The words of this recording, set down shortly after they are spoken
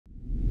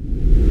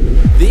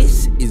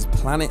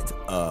planet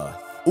Earth,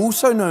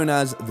 also known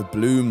as the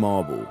blue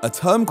marble, a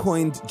term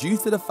coined due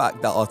to the fact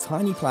that our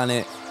tiny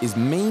planet is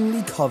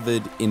mainly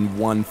covered in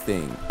one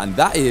thing, and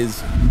that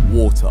is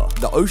water.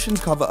 The oceans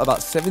cover about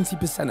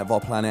 70% of our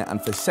planet, and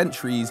for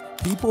centuries,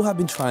 people have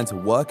been trying to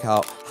work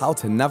out how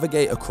to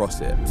navigate across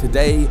it.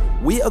 Today,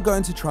 we are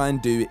going to try and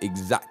do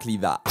exactly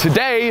that.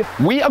 Today,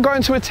 we are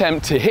going to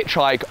attempt to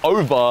hitchhike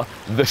over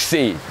the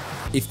sea.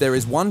 If there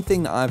is one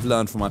thing that I've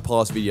learned from my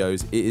past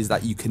videos, it is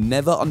that you can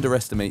never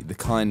underestimate the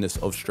kindness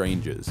of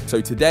strangers.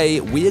 So today,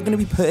 we are going to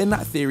be putting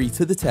that theory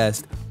to the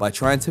test by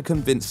trying to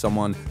convince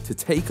someone to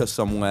take us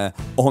somewhere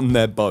on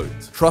their boat.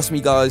 Trust me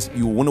guys,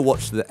 you will want to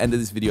watch to the end of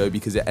this video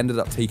because it ended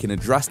up taking a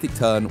drastic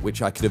turn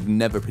which I could have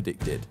never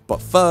predicted.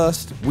 But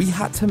first, we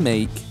had to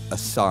make a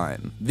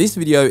sign. This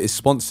video is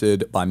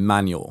sponsored by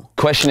Manual.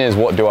 Question is,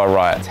 what do I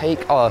write?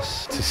 Take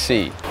us to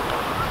sea.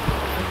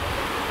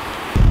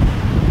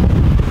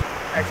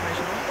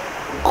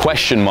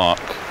 Question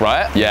mark,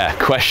 right? Yeah,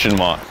 question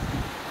mark.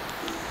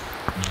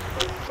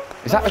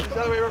 Is that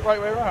the right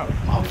way around?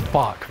 Oh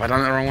fuck, have I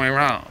done it the wrong way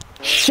around?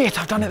 Shit,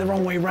 I've done it the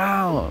wrong way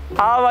round.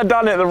 How have I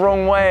done it the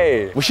wrong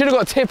way? We should have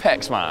got a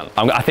Tipex, man.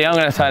 I think I'm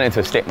gonna turn it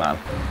into a stick, man.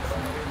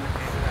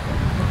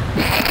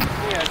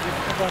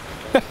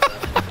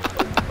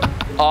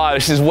 Ah,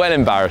 this is well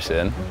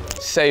embarrassing.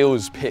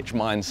 Sales pitch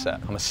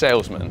mindset. I'm a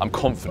salesman. I'm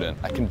confident.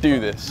 I can do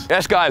this.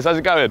 Yes, guys, how's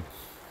it going?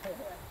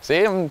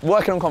 See, I'm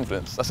working on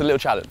confidence. That's a little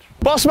challenge.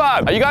 Boss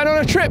man, are you going on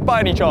a trip by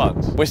any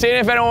chance? We're seeing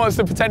if anyone wants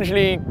to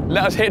potentially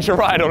let us hitch a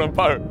ride on a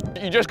boat.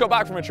 You just got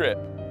back from a trip.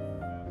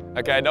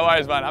 Okay, no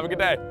worries, man. Have a good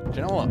day. Do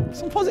you know what?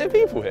 Some positive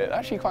people here. They're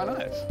actually quite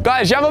nice.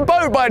 Guys, you have a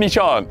boat by any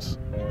chance?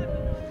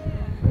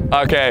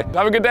 Okay,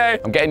 have a good day.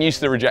 I'm getting used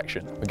to the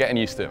rejection. We're getting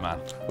used to it, man.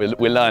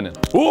 We're learning.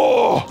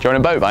 Whoa! Do you want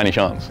a boat by any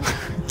chance?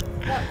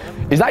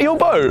 Is that your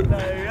boat?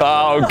 No,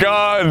 oh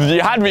God,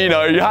 you had me, you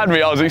know, you had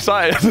me, I was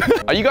excited.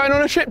 Are you going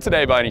on a trip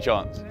today by any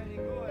chance?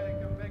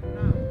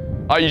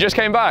 Oh, you just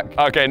came back?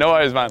 Okay, no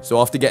worries, man.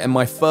 So after getting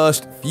my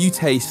first few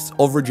tastes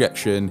of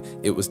rejection,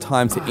 it was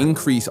time to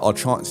increase our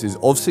chances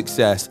of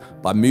success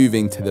by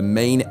moving to the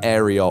main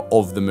area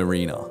of the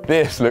marina.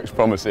 This looks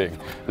promising.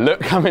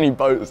 Look how many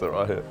boats are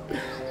right here.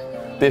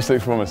 This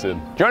looks promising.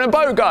 Do you want a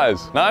boat,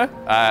 guys? No?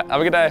 Have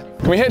a good day.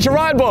 Can we hitch a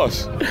ride,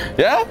 boss?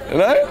 Yeah?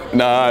 No?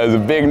 No, it's a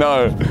big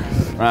no.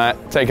 Right,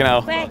 take an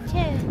L. Where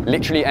to?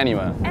 Literally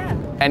anywhere.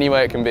 Oh.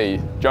 Anywhere it can be.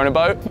 Do you want a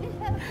boat?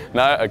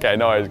 No? Okay,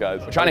 no worries,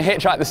 guys. We're trying to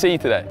hitchhike the sea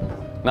today.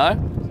 No?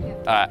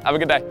 All right, have a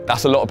good day.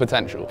 That's a lot of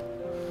potential.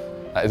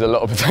 That is a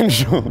lot of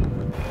potential.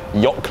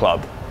 Yacht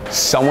club.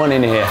 Someone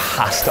in here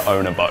has to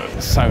own a boat.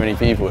 There's so many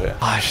people here.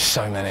 Oh, there's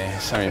so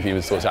many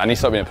people to talk to. I need to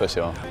stop being a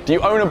pussy on. Do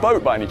you own a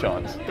boat by any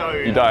chance? No.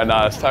 You don't? No,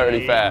 that's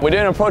totally fair. We're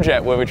doing a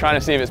project where we're trying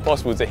to see if it's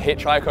possible to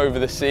hitchhike over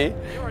the sea.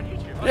 You're on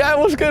YouTube. Yeah,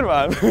 what's good,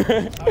 man?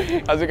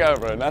 How's it going,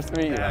 bro? Nice to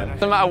meet you, man.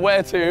 Doesn't matter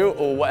where to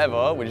or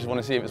whatever, we just want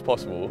to see if it's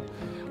possible.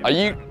 Are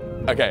you...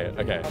 Okay.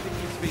 I think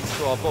you speak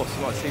to our boss,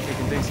 like, see if we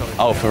can do something.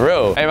 Oh, for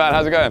real? Hey, man,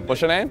 how's it going?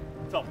 What's your name?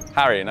 Tom.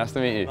 Harry, nice to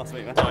meet you. Nice to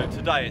meet you, man. So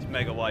today it's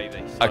mega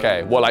wavy. So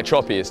Okay, what, like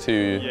choppy is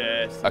too...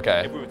 Yes.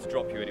 Okay. If we were to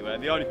drop you anywhere,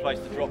 the only place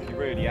to drop you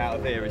really out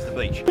of here is the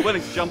beach. We're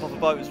willing to jump off a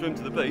boat and swim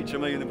to the beach. I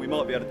mean, we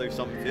might be able to do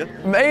something for you.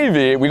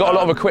 Maybe. We got a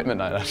lot of equipment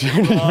though, that's the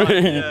only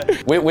thing. Yeah.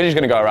 We're just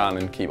going to go around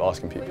and keep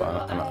asking people,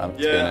 to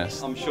be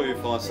honest. I'm sure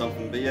you'll find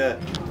something, but yeah.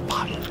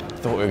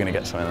 I thought we were going to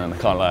get something then, I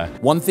can't lie.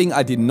 One thing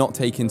I did not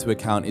take into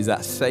account is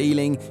that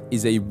sailing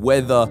is a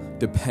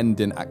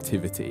weather-dependent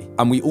activity.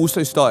 And we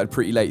also started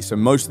pretty late, so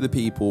most of the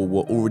people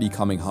were already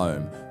coming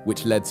home,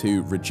 which led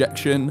to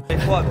rejection.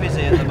 We're quite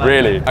busy at the moment.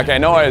 Really? Okay,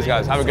 no worries,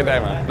 guys. Have a good day,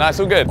 man. No, it's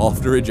all good.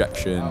 After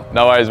rejection.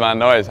 No worries, man.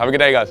 No worries. Have a good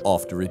day, guys.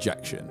 After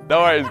rejection. No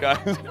worries,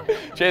 guys.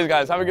 Cheers,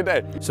 guys. Have a good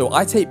day. So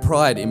I take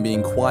pride in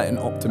being quite an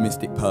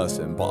optimistic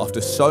person, but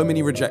after so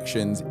many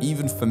rejections,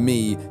 even for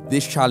me,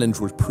 this challenge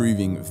was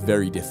proving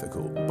very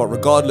difficult. But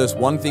regardless,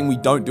 one thing we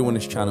don't do on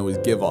this channel is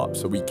give up,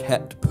 so we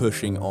kept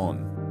pushing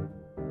on.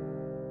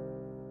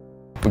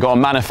 We've got to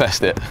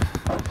manifest it.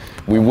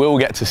 We will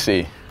get to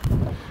sea.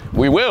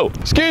 We will.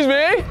 Excuse me,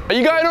 are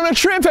you going on a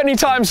trip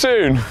anytime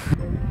soon?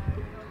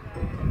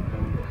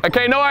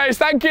 Okay, no worries,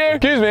 thank you.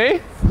 Excuse me,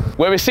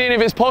 where we're seeing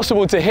if it's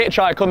possible to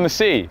hitchhike on the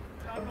sea.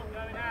 I'm not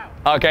going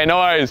out. Okay, no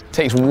worries.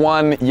 Takes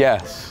one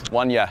yes,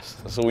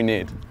 that's all we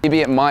need.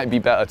 Maybe it might be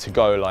better to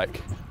go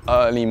like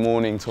early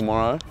morning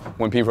tomorrow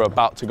when people are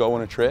about to go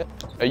on a trip.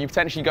 Are you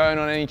potentially going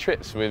on any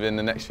trips within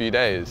the next few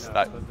days?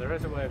 No, but there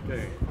is a way of doing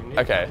it. You need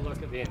Okay. to have a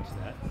look at the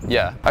internet.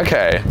 Yeah,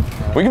 okay.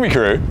 We can be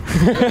crew.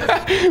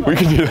 We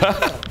can do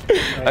that.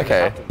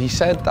 Okay. He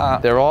said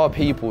that there are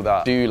people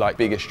that do like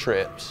biggest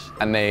trips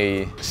and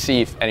they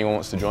see if anyone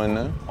wants to join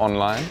them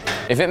online.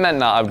 If it meant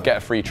that I would get a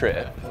free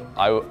trip,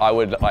 I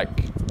would like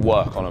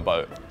work on a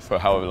boat for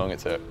however long it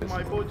took.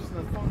 My boat is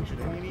not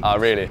functioning. Oh,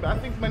 really? I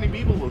think many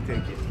people will take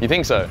it. You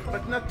think so?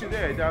 But not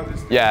today.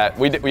 Yeah,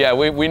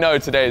 we know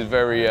today is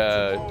very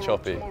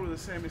choppy. Tomorrow the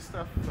same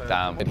stuff.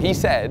 Damn. He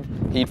said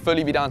he'd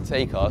fully be down to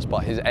take us,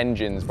 but his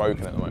engine's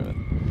broken at the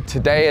moment.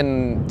 Today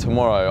and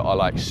tomorrow are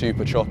like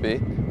super choppy,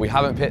 We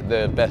haven't picked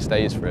the best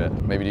days for it.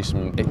 Maybe do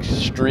some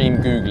extreme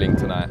Googling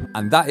tonight.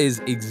 And that is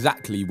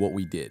exactly what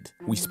we did.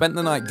 We spent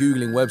the night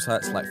Googling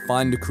websites like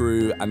Find a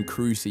Crew and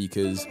Crew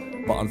Seekers,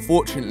 but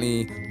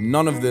unfortunately,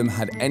 none of them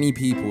had any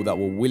people that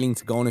were willing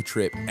to go on a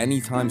trip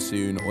anytime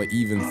soon or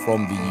even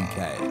from the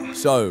UK.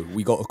 So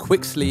we got a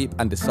quick sleep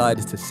and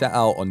decided to set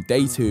out on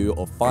day 2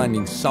 of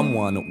finding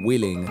someone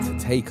willing to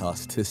take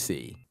us to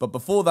sea. But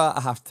before that,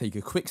 I have to take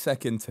a quick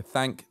second to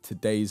thank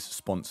today's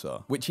sponsor,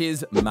 which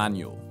is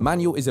Manual.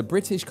 Manual is a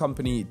British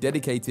company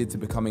dedicated to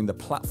becoming the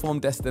platform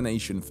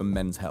destination for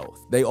men's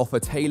health. They offer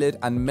tailored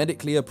and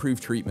medically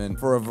approved treatment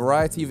for a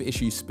variety of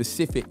issues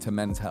specific to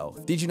men's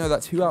health. Did you know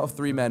that 2 out of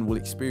 3 men will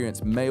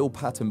experience male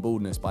pattern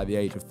baldness by the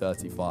age of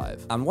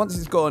 35? And once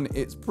it's gone,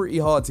 it's pretty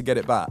hard to get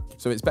it back.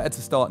 So it's better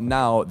to start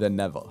now than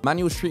never.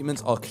 Manual's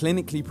treatments are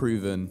clinically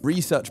proven,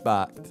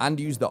 research-backed, and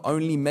use the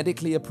only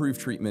medically approved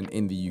treatment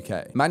in the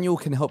UK. Manual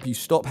can help you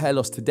stop hair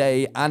loss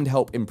today and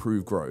help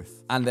improve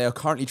growth. And they are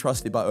currently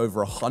trusted by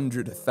over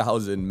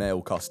 100,000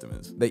 male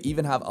customers. They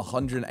even have a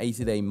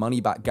 180-day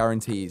money-back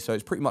guarantee, so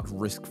it's pretty much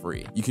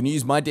risk-free. You can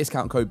use my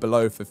discount code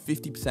below for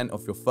 50%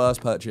 off your first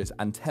purchase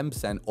and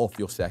 10% off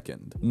your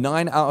second.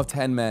 9 out of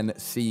 10 men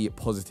see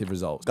positive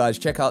results. Guys,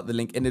 check out the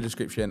link in the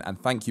description, and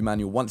thank you,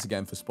 Manual, once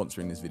again for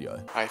sponsoring this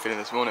video. How are you feeling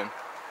this morning?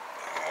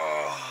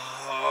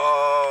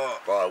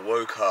 But I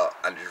woke up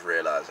and just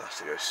realised I have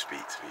to go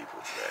speak to people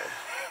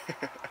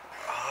today.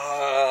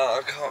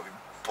 I can't be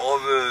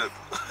bothered.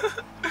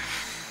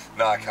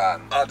 No, I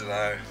can. I don't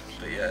know.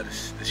 But yeah,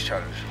 this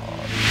challenge is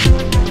hard.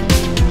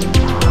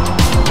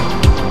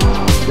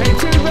 Day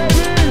 2, baby!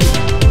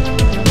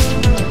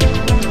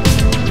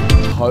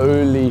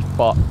 Holy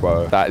fuck,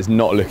 bro. That is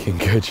not looking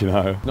good, you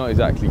know. Not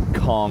exactly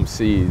calm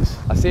seas.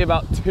 I see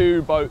about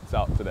 2 boats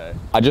out today.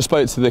 I just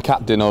spoke to the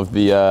captain of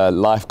the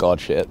lifeguard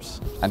ships,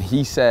 and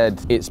he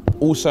said it's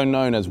also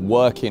known as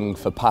working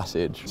for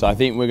passage. So I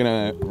think we're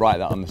gonna write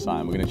that on the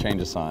sign. We're gonna change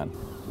the sign.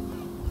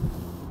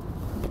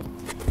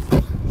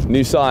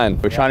 New sign.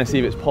 We're trying to see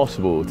if it's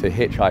possible to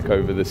hitchhike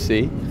over the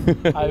sea.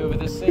 Over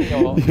the sea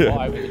or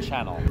over the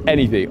channel?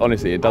 Anything,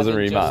 honestly, it doesn't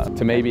really matter.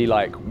 To maybe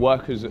like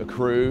work as a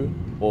crew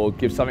or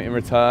give something in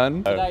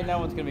return. Today no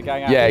one's going to be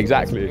going out. Yeah,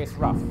 exactly. It's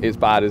rough. It's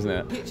bad, isn't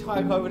it?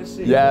 Hitchhike over the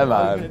sea. Yeah, How are you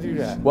man. going to do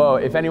that? Well,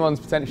 if anyone's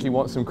potentially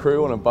wants some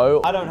crew on a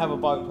boat. I don't have a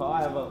boat, but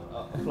I have a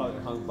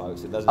floating home boat,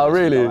 so it doesn't Oh,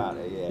 actually really? go out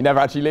there, yeah. You never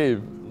actually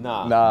leave?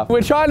 Nah. Nah.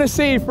 We're trying to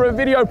see for a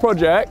video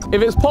project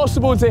if it's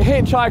possible to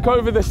hitchhike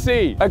over the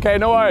sea. Okay,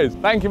 no worries.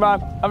 Thank you, man.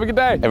 Have a good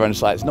day. Everyone's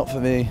just like, it's not for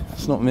me.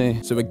 It's not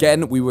me. So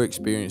again, we were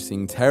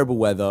experiencing terrible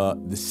weather,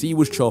 the sea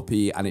was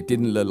choppy, and it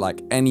didn't look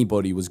like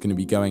anybody was going to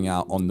be going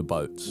out on the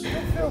boats.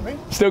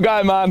 Still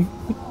going, man.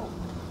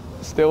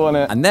 Still on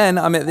it. And then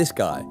I met this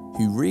guy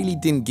who really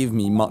didn't give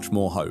me much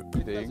more hope.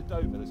 There's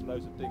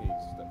loads of dinghies.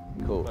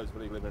 Cool. Loads of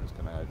illegal immigrants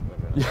come out.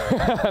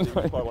 Yeah,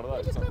 buy one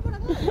of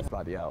those.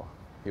 Bloody hell.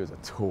 He was a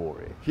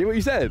Tory. You hear what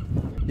he said?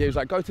 Yeah, he was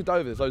like, go to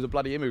Dover, there's loads of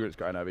bloody immigrants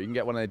going over. You can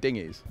get one of their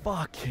dinghies.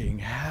 Fucking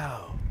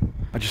hell.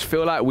 I just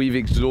feel like we've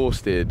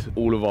exhausted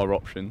all of our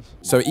options.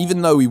 So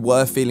even though we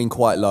were feeling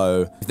quite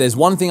low, if there's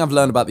one thing I've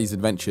learned about these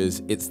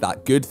adventures, it's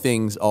that good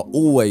things are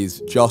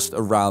always just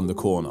around the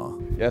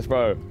corner. Yes,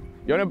 bro.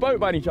 You on a boat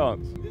by any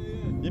chance?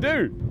 You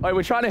do? Oh,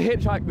 we're trying to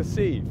hitchhike the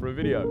sea for a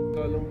video.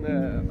 Go along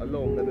there,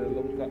 along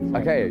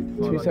that. Okay,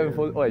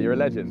 274. Oh, you're a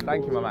legend.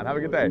 Thank you, my man. Have a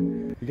good day.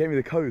 He gave me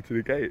the code to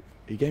the gate.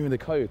 He gave me the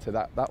code to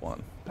that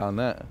one down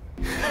there.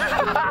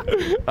 All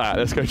right,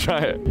 let's go try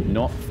it.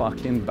 Not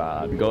fucking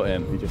bad. Got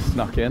in. We just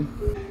snuck in.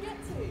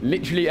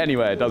 Literally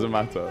anywhere, it doesn't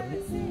matter.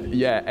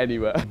 Yeah,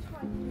 anywhere.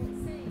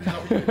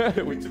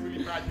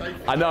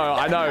 I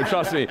know,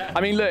 trust me.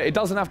 I mean, look, it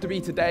doesn't have to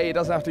be today, it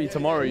doesn't have to be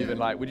tomorrow even.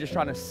 Like, we're just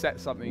trying to set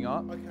something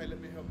up. Okay,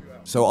 let me help you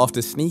out. So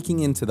after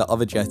sneaking into the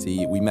other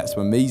jetty, we met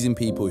some amazing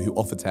people who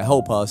offered to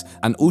help us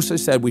and also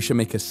said we should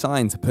make a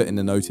sign to put in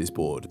the notice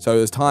board. So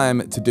it was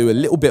time to do a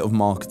little bit of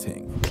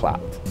marketing.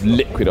 Clapped.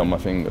 Liquid on my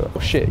finger. Oh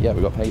shit, yeah,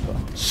 we got paper.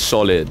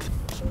 Solid.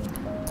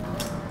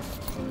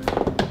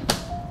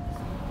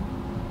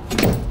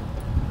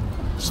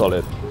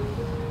 Solid.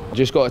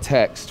 Just got a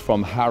text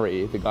from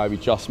Harry, the guy we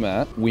just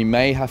met. We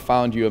may have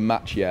found you a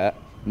match yet.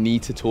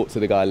 Need to talk to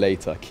the guy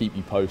later. Keep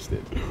you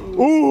posted.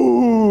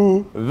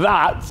 Ooh,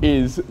 that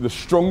is the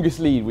strongest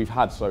lead we've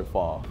had so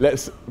far.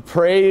 Let's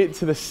pray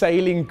to the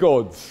sailing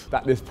gods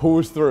that this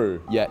pulls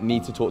through. Yeah,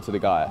 need to talk to the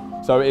guy.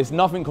 So it's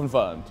nothing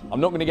confirmed. I'm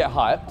not gonna get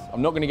hyped.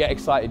 I'm not gonna get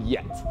excited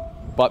yet.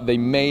 But they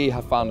may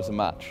have found us a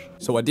match.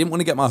 So I didn't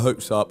want to get my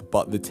hopes up,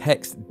 but the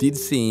text did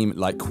seem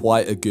like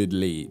quite a good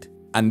lead.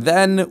 And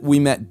then we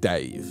met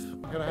Dave.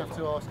 I'm gonna have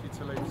to ask you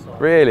to leave. Sorry.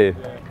 Really?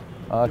 Yeah.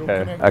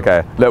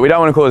 Okay. Look, we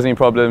don't want to cause any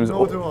problems.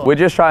 Nor do I. We're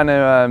just trying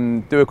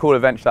to do a cool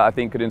adventure that I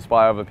think could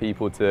inspire other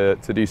people to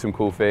do some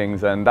cool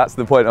things. And that's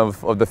the point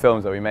of the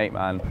films that we make,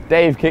 man.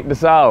 Dave kicked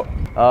us out.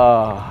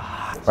 We're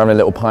having a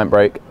little pint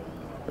break.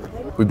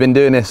 We've been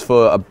doing this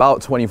for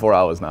about 24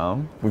 hours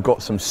now. We've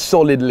got some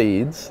solid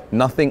leads,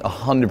 nothing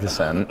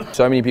 100%.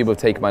 So many people have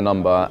taken my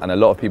number and a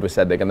lot of people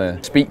said they're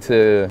gonna speak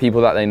to people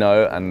that they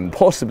know and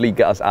possibly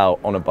get us out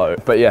on a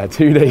boat. But yeah,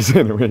 2 days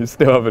in and we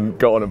still haven't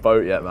got on a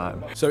boat yet,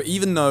 man. So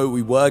even though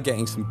we were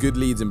getting some good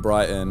leads in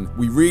Brighton,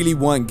 we really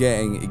weren't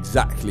getting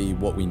exactly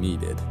what we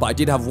needed. But I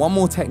did have one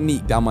more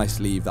technique down my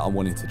sleeve that I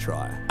wanted to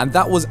try. And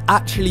that was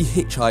actually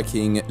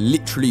hitchhiking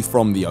literally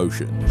from the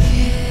ocean.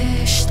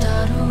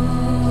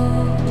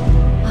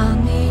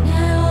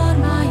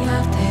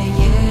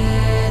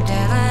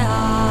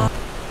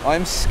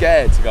 I'm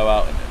scared to go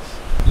out in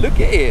this. Look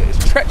at it, it's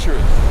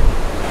treacherous.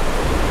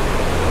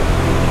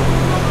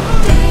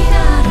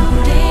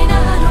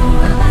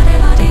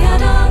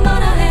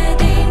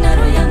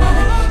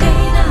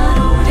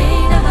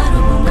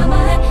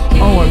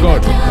 Oh my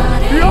God.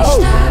 Yo!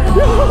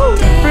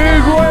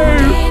 Big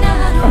wave!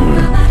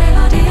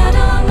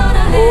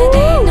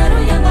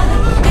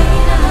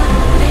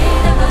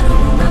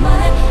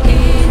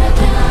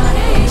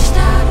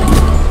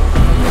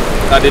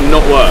 That did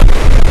not work.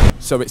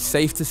 So it's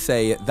safe to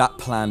say that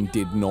plan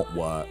did not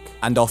work.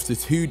 And after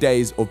 2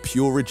 days of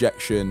pure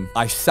rejection,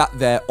 I sat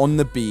there on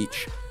the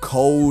beach,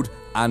 cold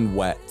and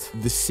wet.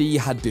 The sea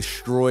had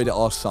destroyed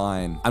our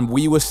sign and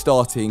we were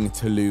starting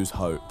to lose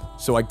hope.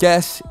 So I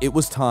guess it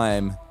was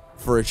time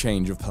for a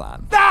change of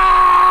plan.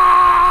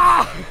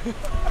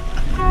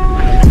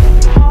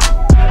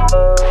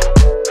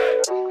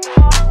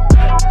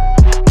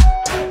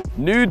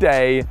 New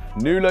day,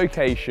 new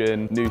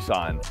location, new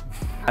sign.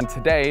 And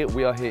today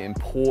we are here in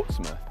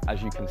Portsmouth,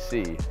 as you can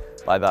see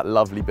by that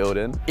lovely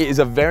building. It is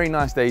a very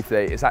nice day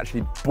today. It's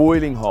actually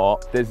boiling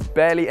hot. There's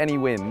barely any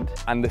wind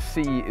and the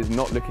sea is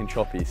not looking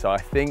choppy. So I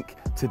think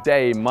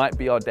today might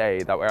be our day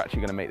that we're actually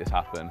gonna make this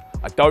happen.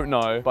 I don't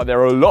know, but there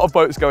are a lot of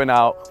boats going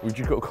out. We've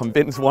just got to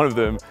convince one of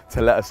them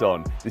to let us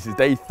on. This is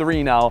day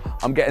 3 now.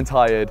 I'm getting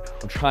tired.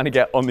 I'm trying to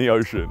get on the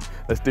ocean.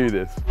 Let's do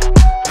this.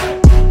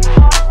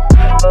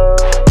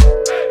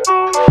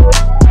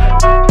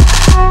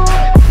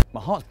 My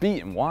heart's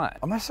beating, why?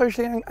 Am I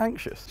socially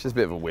anxious? It's just a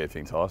bit of a weird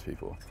thing to ask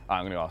people.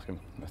 I'm gonna ask him,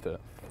 let's do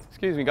it.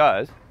 Excuse me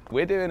guys,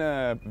 we're doing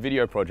a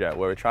video project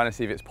where we're trying to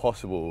see if it's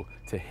possible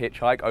to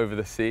hitchhike over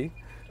the sea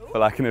for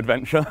like an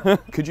adventure.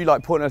 Could you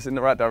like point us in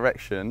the right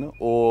direction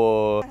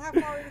or? And how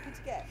far are you looking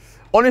to get?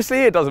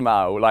 Honestly, it doesn't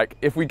matter. Like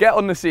if we get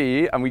on the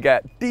sea and we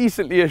get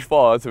decently-ish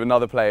far to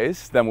another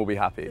place, then we'll be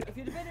happy. If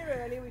you'd have been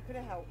here earlier, we could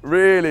have helped.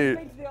 Really? We've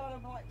been to the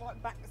island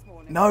right back this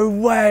morning. No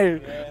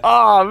way!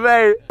 Oh,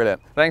 mate!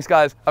 Brilliant. Thanks,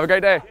 guys. Have a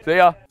great day. See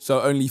ya.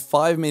 So only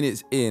 5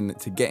 minutes in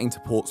to getting to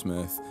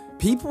Portsmouth,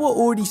 people were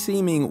already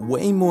seeming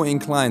way more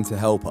inclined to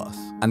help us.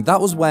 And that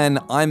was when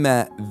I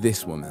met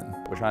this woman.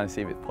 We're trying to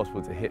see if it's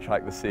possible to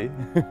hitchhike the sea.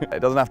 It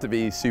doesn't have to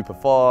be super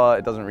far,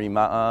 it doesn't really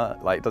matter,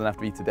 like it doesn't have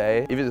to be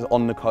today. If it's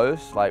on the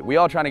coast, like we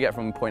are trying to get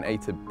from point A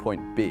to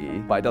point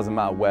B, but it doesn't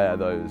matter where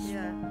those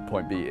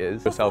point B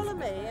is. Well, follow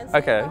me and see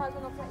okay. you have to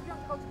go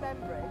to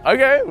Benbridge.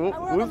 Okay, We're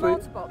on we'll the see.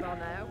 motorboat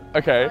now.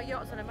 Okay. Our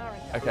yacht's in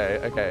America. Okay,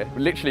 okay.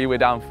 Literally, we're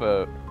down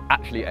for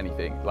actually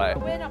anything. Like,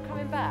 But we're not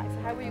coming back, so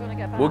how are you going to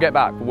get back? we'll get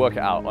back, we'll work it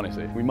out,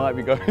 honestly. We might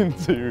be going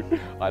to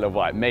Isle of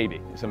Wight, maybe.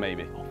 It's a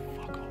maybe. Oh,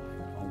 fuck off.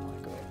 Oh my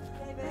God.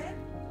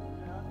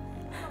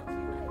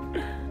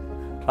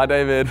 David? Hi,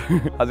 David.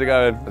 How's it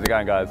going? How's it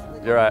going, guys?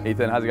 You're right.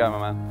 Ethan, how's it going,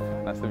 my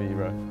man? Nice to meet you,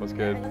 bro. What's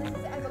good? And this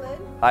is Evelyn.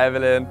 Hi,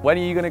 Evelyn. When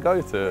are you going to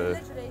go to?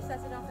 Literally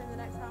setting off in the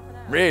next half an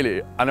hour.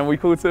 Really? And are we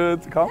cool to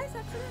come? Yes,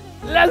 absolutely.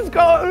 Let's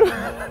go!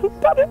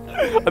 We've done it.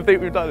 I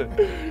think we've done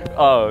it.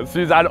 Oh,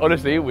 Suzanne,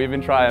 honestly, we've been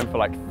trying for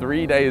like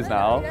 3 days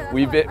now. Yeah,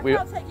 I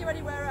can't take you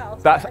anywhere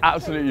else. That's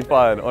absolutely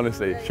fine,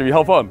 honestly. Should we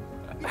hop on?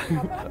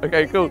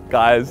 Okay, cool.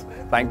 Guys,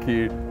 thank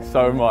you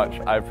so much.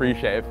 I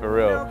appreciate it for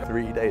real.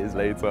 3 days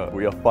later,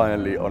 we are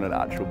finally on an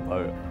actual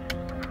boat.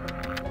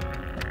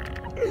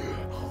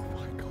 Oh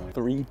my God.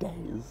 3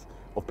 days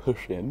of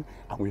pushing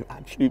and we've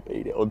actually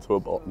made it onto a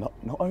boat. Not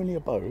only a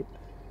boat,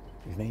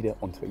 we've made it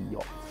onto a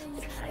yacht.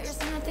 There's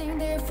nothing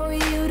there for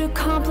you to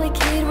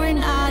complicate, we're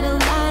not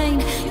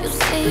aligned. You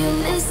say you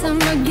listen,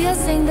 but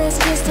guessing that's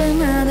just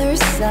another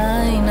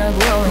sign of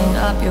growing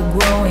up, you're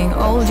growing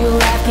old, your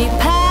life keep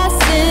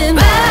passing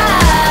by.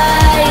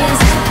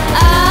 Rise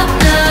up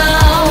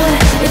now,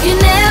 if you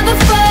never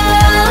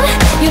fall,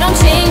 you don't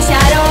change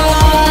at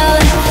all.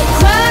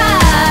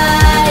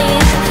 Cry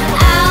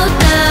out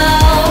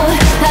now,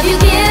 have you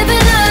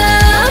given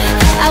up?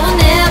 I will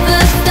never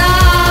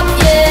stop,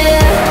 yeah.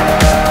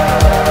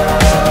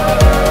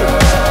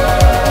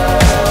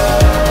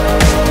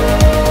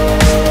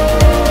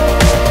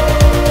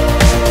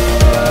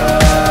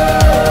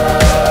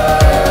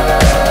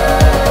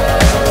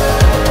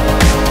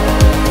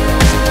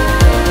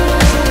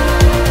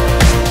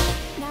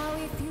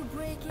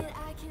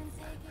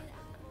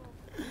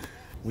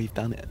 We've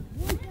done it.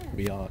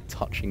 We are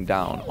touching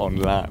down on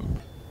land.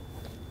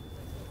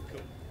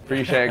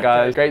 Appreciate it,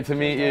 guys. Great to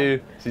meet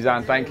you.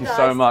 Suzanne, thank you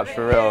so much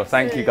for real.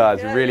 Thank you,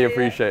 guys. We really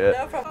appreciate it.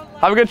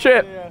 Have a good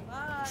trip.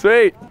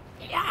 Sweet.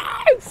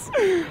 Yes!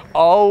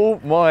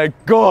 Oh my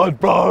God,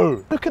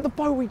 bro. Look at the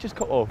boat we just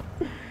got off.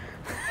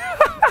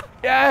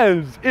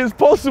 Yes, it's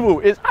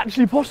possible. It's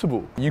actually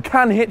possible. You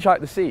can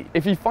hitchhike the sea.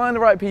 If you find the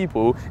right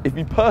people, if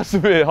you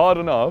persevere hard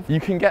enough, you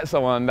can get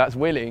someone that's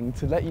willing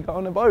to let you go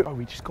on a boat. Oh,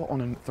 we just got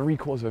on a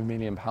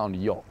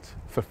 £750,000 yacht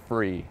for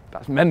free.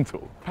 That's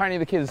mental. Apparently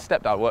the kid's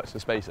stepdad works for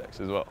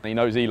SpaceX as well. And he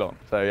knows Elon.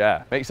 So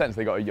yeah, makes sense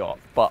they got a yacht.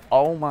 But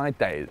oh my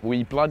days,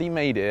 we bloody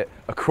made it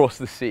across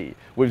the sea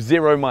with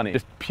zero money.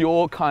 Just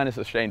pure kindness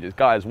of strangers.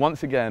 Guys,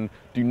 once again,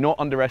 do not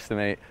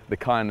underestimate the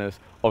kindness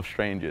of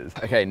strangers.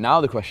 Okay, now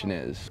the question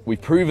is,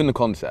 we've proven the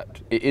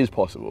concept. It is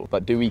possible,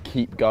 but do we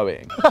keep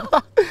going?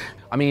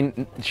 I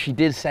mean, she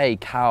did say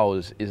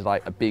Cowes is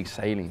like a big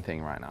sailing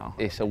thing right now.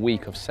 It's a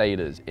week of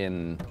sailors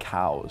in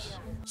Cowes.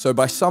 So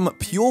by some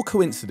pure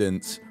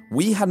coincidence,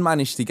 we had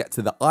managed to get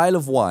to the Isle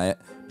of Wight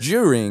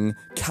during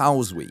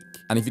Cowes Week.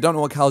 And if you don't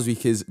know what Cowes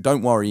Week is,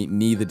 don't worry,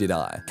 neither did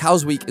I.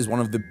 Cowes Week is one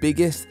of the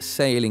biggest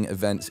sailing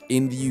events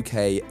in the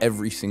UK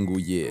every single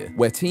year,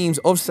 where teams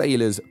of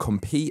sailors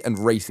compete and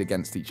race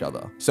against each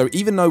other. So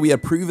even though we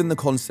had proven the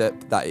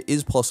concept that it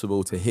is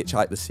possible to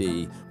hitchhike the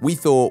sea, we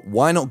thought,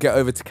 why not get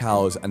over to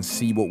Cowes and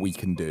see what we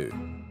can do?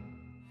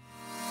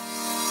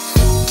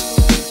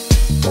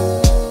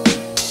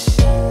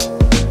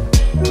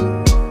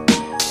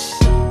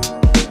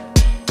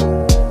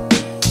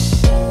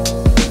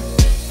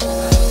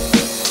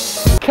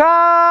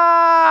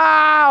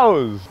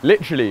 Cowes!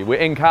 Literally, we're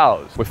in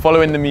Cowes. We're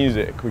following the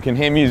music. We can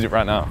hear music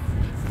right now.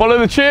 Follow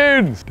the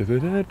tunes! I'm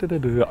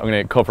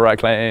gonna get copyright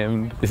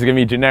claimed. This is gonna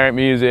be generic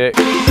music.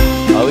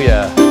 Oh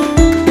yeah.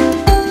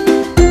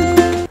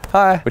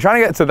 Hi. We're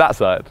trying to get to that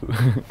side.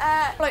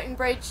 Floating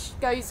bridge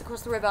goes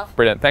across the river.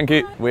 Brilliant, thank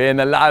you. We're in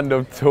the land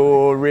of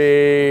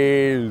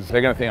Tories.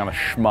 They're gonna think I'm a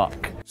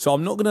schmuck. So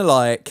I'm not gonna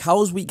lie,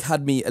 Cowes Week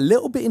had me a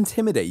little bit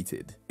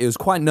intimidated. It was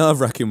quite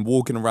nerve-wracking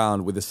walking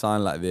around with a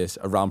sign like this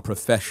around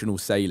professional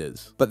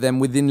sailors. But then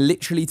within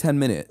literally 10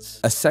 minutes,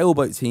 a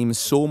sailboat team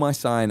saw my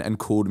sign and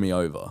called me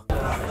over.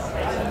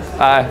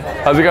 Hi,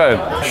 how's it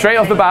going? Straight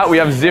off the bat, we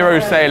have zero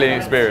sailing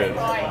experience.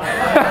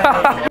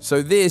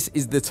 So this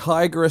is the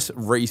Tigress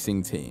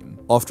racing team.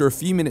 After a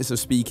few minutes of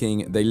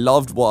speaking, they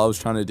loved what I was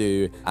trying to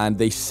do, and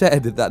they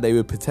said that they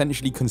would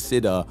potentially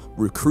consider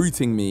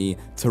recruiting me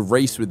to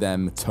race with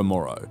them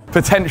tomorrow.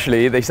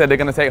 Potentially, they said they're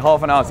gonna take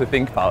half an hour to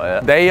think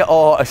about it. They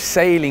are a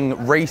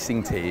sailing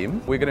racing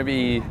team. We're gonna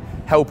be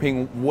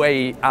helping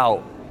weigh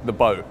out the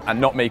boat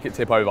and not make it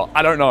tip over.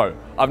 I don't know.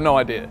 I've no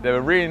idea. They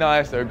were really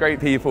nice. They were great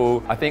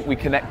people. I think we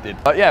connected.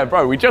 But yeah,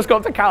 bro, we just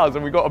got to Cowes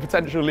and we got a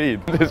potential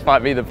lead. This might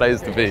be the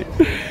place to be.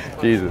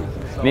 Jesus.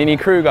 Nini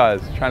crew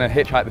guys trying to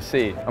hitchhike the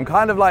sea. I'm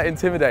kind of like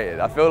intimidated.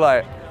 I feel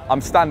like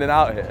I'm standing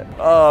out here.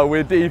 Oh,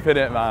 we're deep in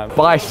it, man.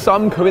 By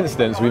some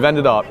coincidence, we've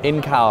ended up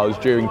in Cowes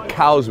during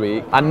Cowes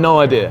Week. I had no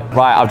idea.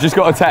 Right, I've just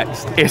got a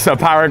text. It's a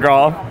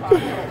paragraph.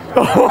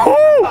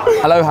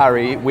 Hello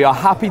Harry, we are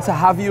happy to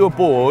have you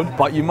aboard,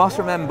 but you must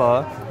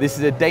remember this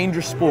is a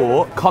dangerous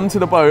sport. Come to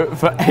the boat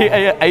for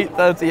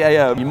 8:30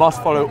 a.m. You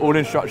must follow all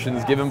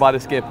instructions given by the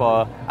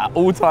skipper at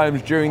all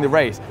times during the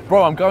race.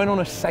 Bro, I'm going on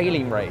a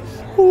sailing race.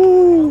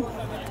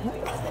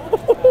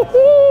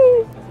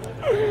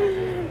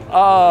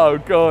 Oh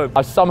God.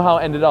 I somehow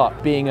ended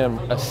up being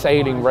a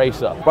sailing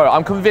racer. Bro,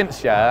 I'm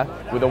convinced, yeah,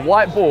 with a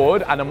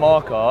whiteboard and a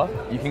marker,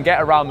 you can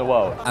get around the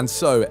world. And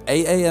so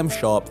 8 a.m.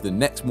 sharp the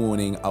next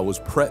morning, I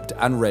was prepped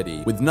and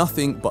ready with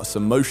nothing but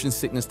some motion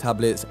sickness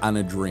tablets and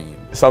a dream.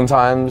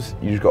 Sometimes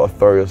you just gotta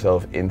throw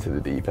yourself into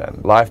the deep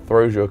end. Life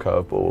throws you a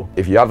curveball.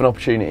 If you have an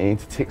opportunity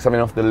to tick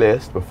something off the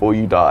list before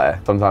you die,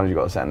 sometimes you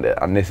gotta send it.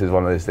 And this is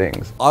one of those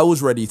things. I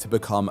was ready to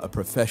become a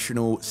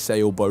professional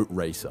sailboat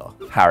racer.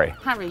 Harry.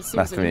 Harry, Susan.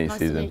 Nice to meet you,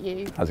 Susan.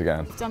 You. How's it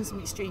going? You've done some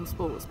extreme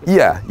sports before.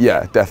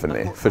 Yeah,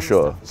 definitely, for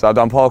sure. So I've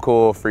done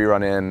parkour, free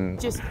running.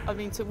 Just, I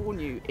mean, to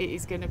warn you, it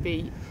is going to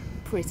be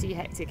pretty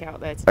hectic out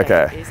there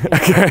Okay,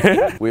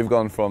 today. okay. We've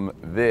gone from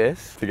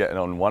this to getting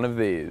on one of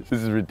these.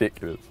 This is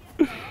ridiculous.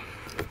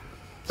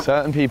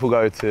 Certain people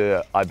go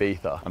to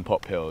Ibiza and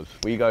pop pills.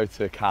 We go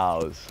to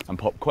Cowes and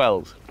pop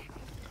quells.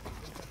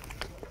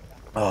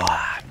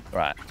 Oh,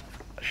 right.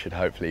 That should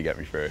hopefully get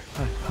me through.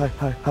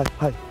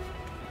 Hi.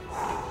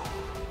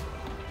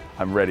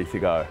 I'm ready to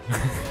go.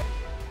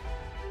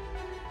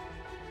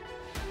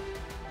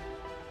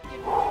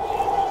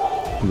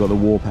 We've got the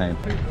war paint.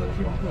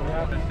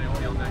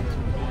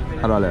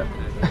 How do I look?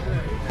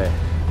 Okay.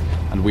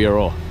 And we are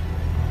off.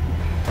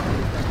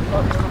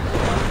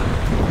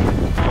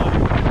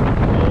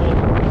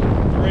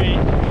 3,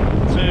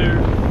 2,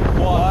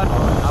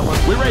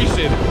 1. We're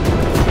racing.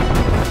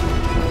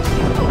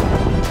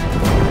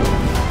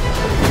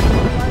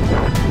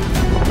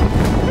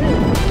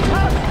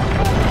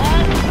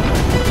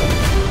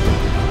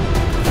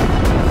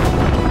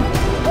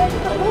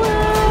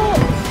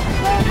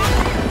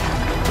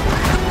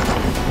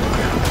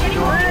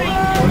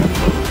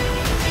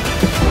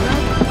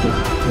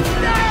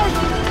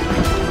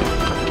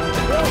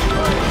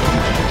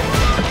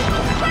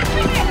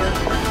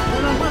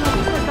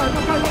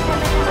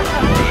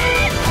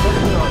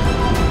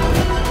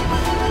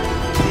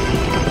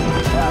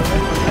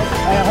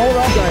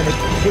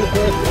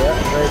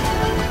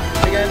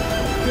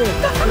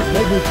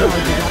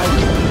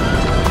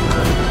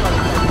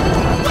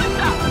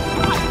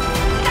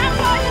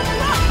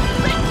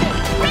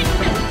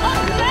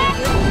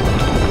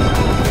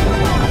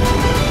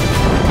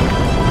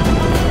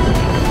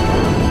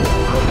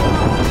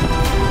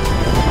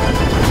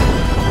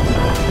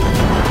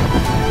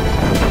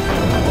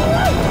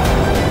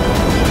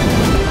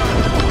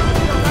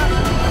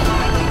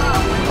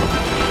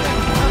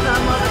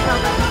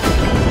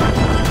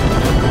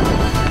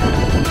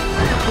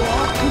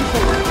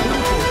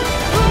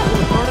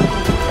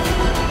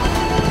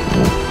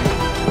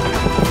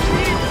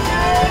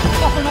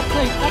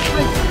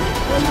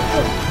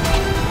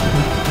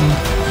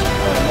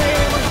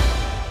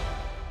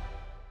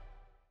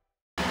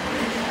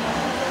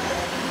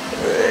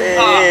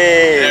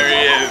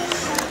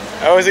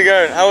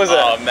 don't. How was it?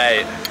 Oh,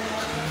 mate.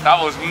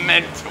 That was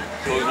mental.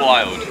 It was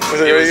wild.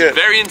 It was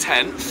very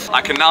intense.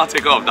 I can now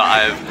take off that I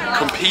have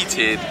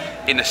competed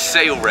in a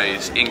sail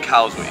race in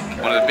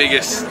Cowsweek, one of the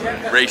biggest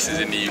races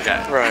in the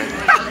UK. Right.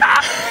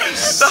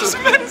 That's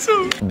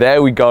mental.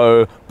 There we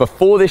go.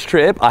 Before this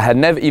trip, I had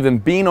never even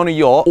been on a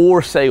yacht or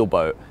a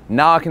sailboat.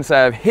 Now I can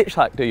say I've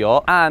hitchhiked a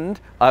yacht and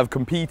I've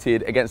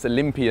competed against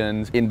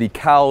Olympians in the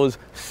Cows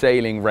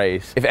sailing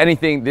race. If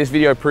anything, this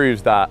video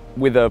proves that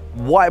with a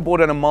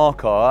whiteboard and a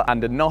marker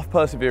and enough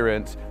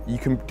perseverance, you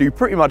can do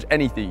pretty much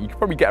anything. You can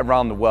probably get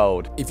around the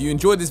world. If you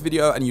enjoyed this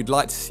video and you'd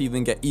like to see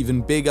them get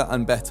even bigger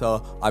and better,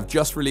 I've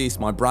just released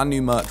my brand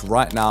new merch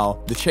right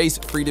now. The Chase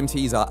Freedom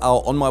Tees are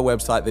out on my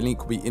website. The link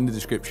will be in the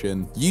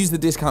description. Use the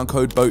discount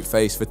code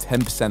BOATFACE for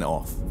 10%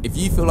 off. If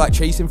you feel like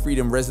chasing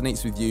freedom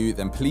resonates with you,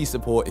 then please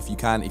support if you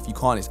can. If you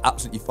can't, it's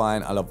absolutely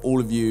fine. I love all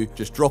of you.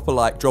 Just drop a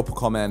like, drop a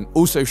comment.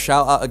 Also,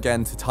 shout out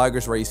again to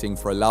Tigress Racing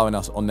for allowing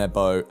us on their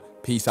boat.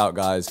 Peace out,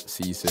 guys.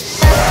 See you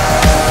soon.